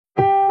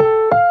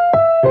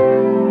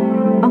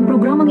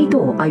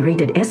ito ay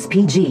rated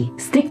SPG.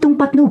 Striktong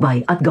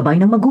patnubay at gabay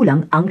ng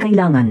magulang ang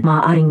kailangan.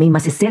 Maaaring may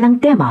masiselang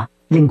tema,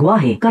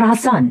 lengguwahe,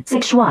 karahasan,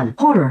 sexual,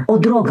 horror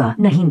o droga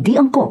na hindi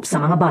angkop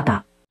sa mga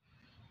bata.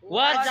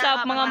 What's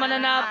up mga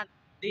mananap?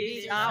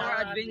 This is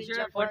our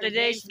adventure for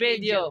today's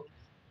video.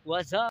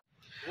 What's up?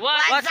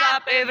 What's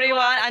up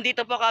everyone?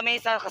 Andito po kami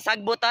sa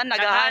kasagbutan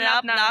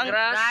naghahanap ng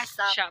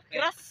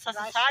grasshopper.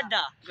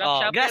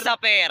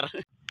 Grasshopper.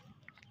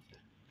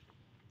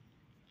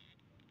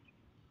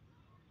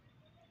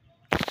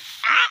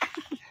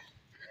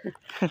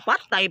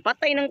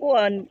 Patay ng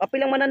kuan.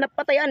 Apilang mananap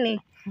patayan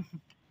eh.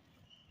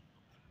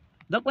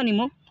 Dapat ni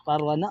mo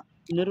karwana.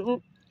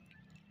 Inuro.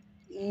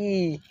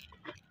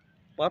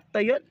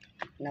 Patay yun.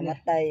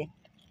 Namatay.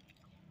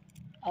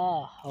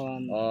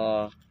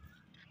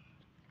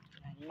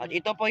 At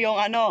ito po yung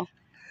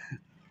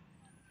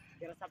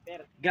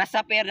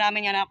grasshopper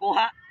namin yung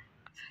nakuha.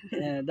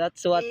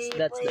 That's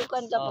that.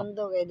 Ikuan sa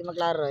pundo kaya di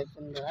maklaro eh.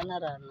 Pundo.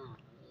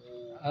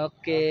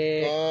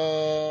 Okay.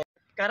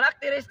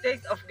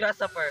 Characteristics of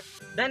grasshopper.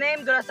 The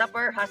name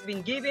grasshopper has been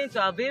given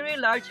to a very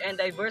large and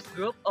diverse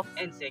group of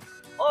insects.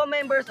 All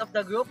members of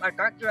the group are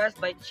characterized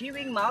by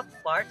chewing mouth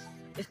parts,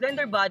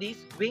 slender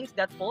bodies, wings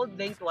that fold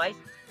lengthwise,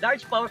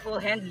 large powerful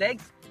hind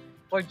legs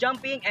for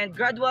jumping, and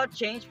gradual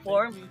change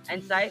form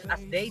and size as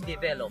they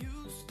develop.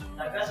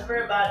 The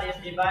grasshopper body is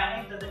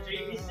divided into the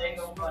three distinct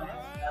components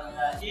of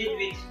the head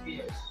which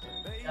appears.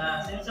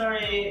 The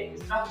sensory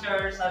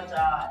structures such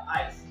as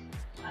eyes,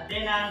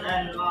 antennae,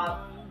 and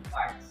mouth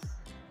parts.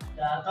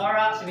 The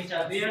thorax which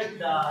appears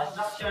the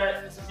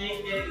structure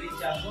associated with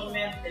the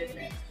movement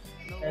movement.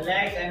 The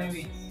legs and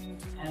wings.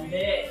 And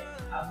the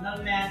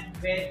abdomen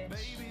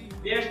which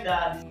appears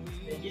the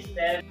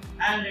digestive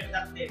and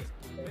reproductive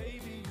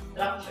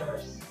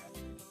structures.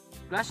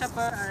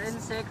 Grasshopper are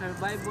insect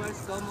herbivores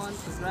common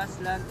to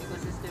grassland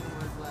ecosystem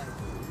worldwide.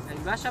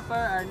 And grasshopper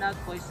are not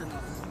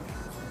poisonous.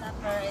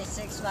 Grasshopper is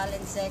sexual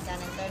insect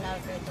and internal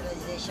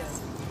fertilization.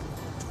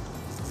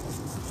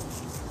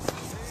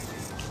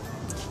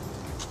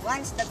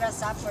 Once the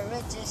grasshopper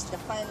reaches the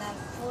final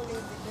fully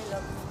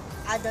developed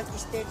adult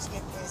stage,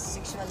 it is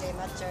sexually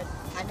matured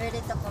and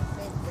ready to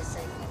complete the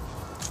cycle.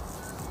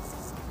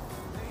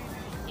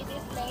 It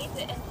is late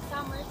in the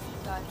summer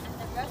season and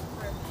the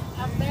grasshopper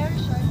have very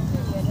short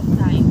period of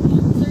time to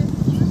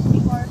reproduce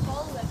before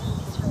fall weather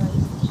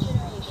destroys the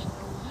generation.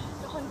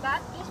 To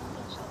combat this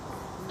potential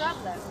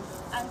problem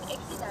and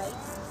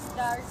expedite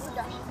the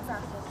reproduction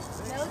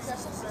process, male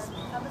grasshoppers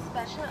have a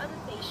special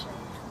adaptation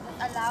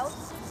that allows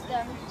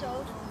them to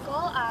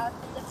call out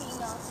the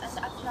females and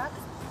attract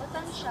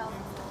potential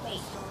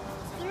mates.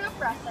 Through a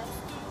process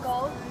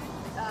called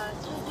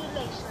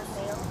stridulation,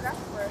 male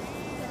grasshopper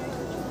can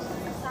produce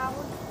a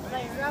sound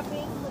by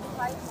rubbing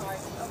modified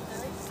parts of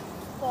their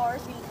four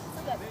wings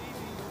together.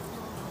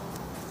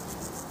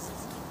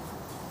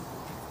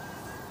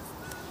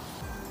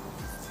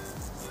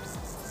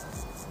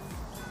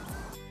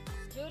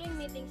 During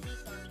mating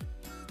season,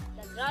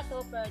 the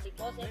grasshopper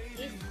deposits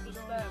his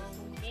sperm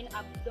in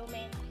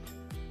abdomen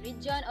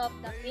region of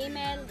the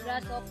female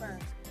grasshopper,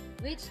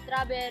 which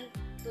travel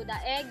to the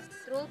egg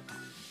through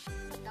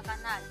the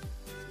canal,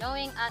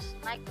 known as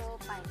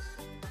micropines.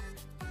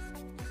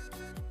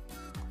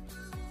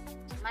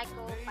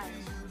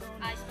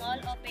 A small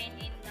opening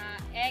in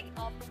the egg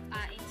of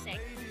an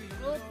insect,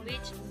 through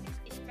which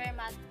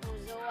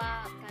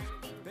spermatozoa can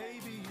enter.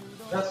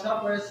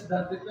 Grasshoppers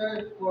that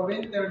prepare for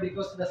winter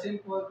because the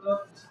simple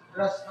thought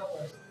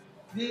grasshoppers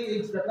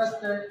digs the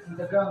cluster in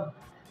the ground.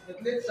 At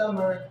late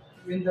summer,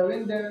 when the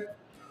winter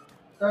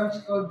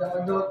terms called the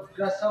adult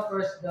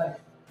grasshoppers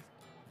die.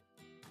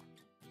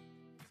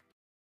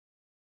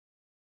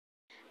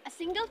 A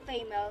single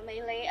female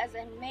may lay as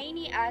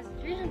many as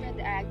 300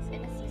 eggs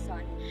in a season.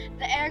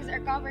 The eggs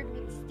are covered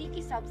with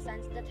sticky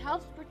substance that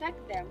helps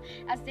protect them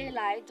as they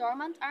lie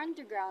dormant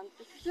underground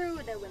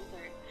through the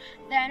winter.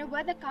 Then,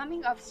 with the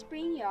coming of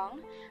spring,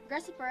 young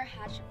grasshopper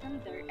hatch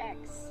from their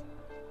eggs.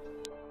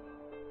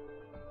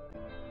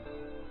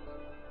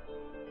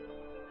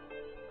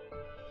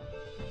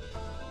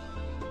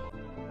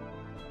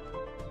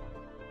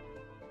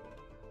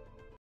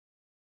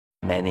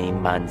 Many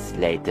months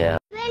later.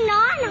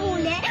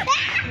 Nahuli.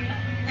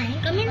 Ay,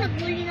 kami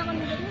naghuli na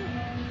kami doon.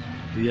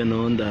 Yan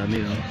o, ang dami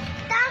o.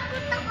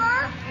 Takot ako.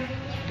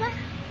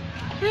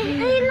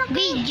 Ay,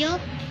 video.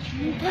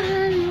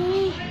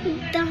 Paano?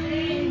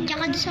 Dami.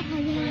 Tsaka doon sa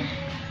kanila.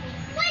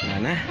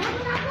 Mana?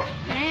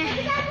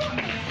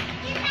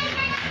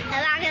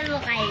 Tawagan mo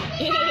kayo.